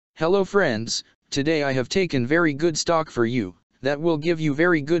Hello friends, today I have taken very good stock for you, that will give you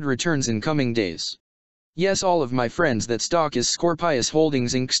very good returns in coming days. Yes, all of my friends, that stock is Scorpius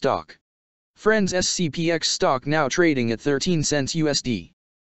Holdings Inc. stock. Friends, SCPX stock now trading at 13 cents USD.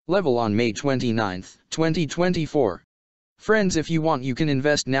 Level on May 29, 2024. Friends, if you want you can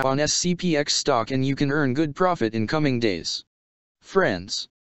invest now on SCPX stock and you can earn good profit in coming days. Friends,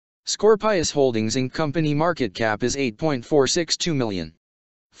 Scorpius Holdings Inc. company market cap is 8.462 million.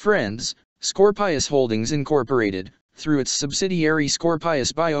 Friends, Scorpius Holdings Incorporated, through its subsidiary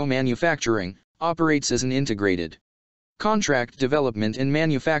Scorpius Biomanufacturing, operates as an integrated contract development and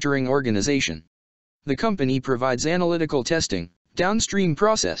manufacturing organization. The company provides analytical testing, downstream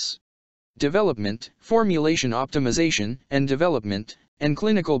process development, formulation optimization and development, and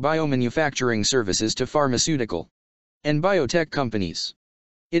clinical biomanufacturing services to pharmaceutical and biotech companies.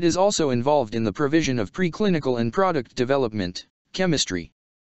 It is also involved in the provision of preclinical and product development, chemistry,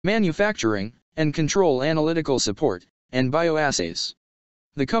 manufacturing, and control analytical support, and bioassays.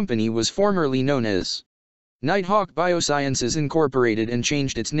 The company was formerly known as Nighthawk Biosciences Incorporated and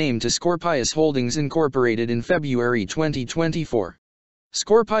changed its name to Scorpius Holdings Incorporated in February 2024.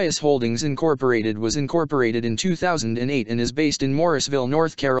 Scorpius Holdings Incorporated was incorporated in 2008 and is based in Morrisville,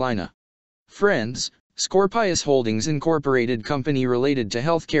 North Carolina. Friends, Scorpius Holdings Incorporated company related to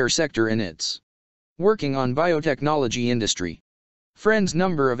healthcare sector and its working on biotechnology industry. Friends,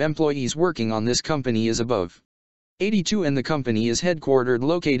 number of employees working on this company is above 82 and the company is headquartered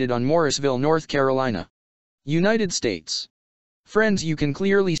located on Morrisville, North Carolina, United States. Friends, you can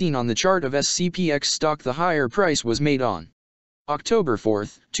clearly see on the chart of SCPX stock the higher price was made on October 4,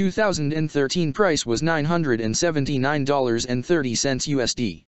 2013. Price was $979.30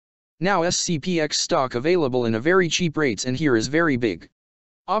 USD. Now SCPX stock available in a very cheap rates, and here is very big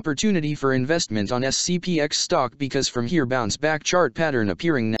opportunity for investment on SCPX stock because from here bounce back chart pattern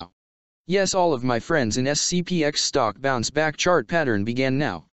appearing now. Yes, all of my friends, in SCPX stock bounce back chart pattern began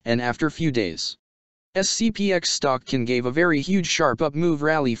now, and after few days SCPX stock can give a very huge sharp up move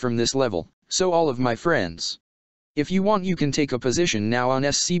rally from this level. So all of my friends, if you want you can take a position now on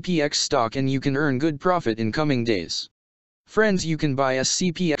SCPX stock and you can earn good profit in coming days. Friends, you can buy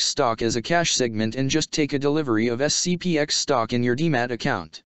SCPX stock as a cash segment and just take a delivery of SCPX stock in your demat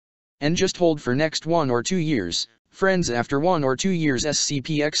account. And just hold for next 1 or 2 years. Friends, after 1 or 2 years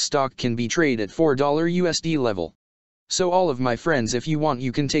SCPX stock can be traded at $4 USD level. So all of my friends, if you want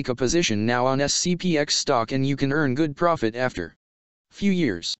you can take a position now on SCPX stock and you can earn good profit after few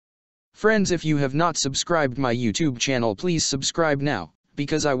years. Friends, if you have not subscribed my YouTube channel, please subscribe now,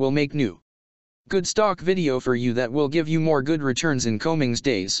 because I will make new good stock video for you that will give you more good returns in coming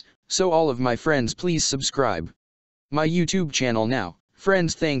days. So all of my friends, please subscribe my YouTube channel now.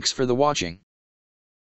 Friends, thanks for the watching.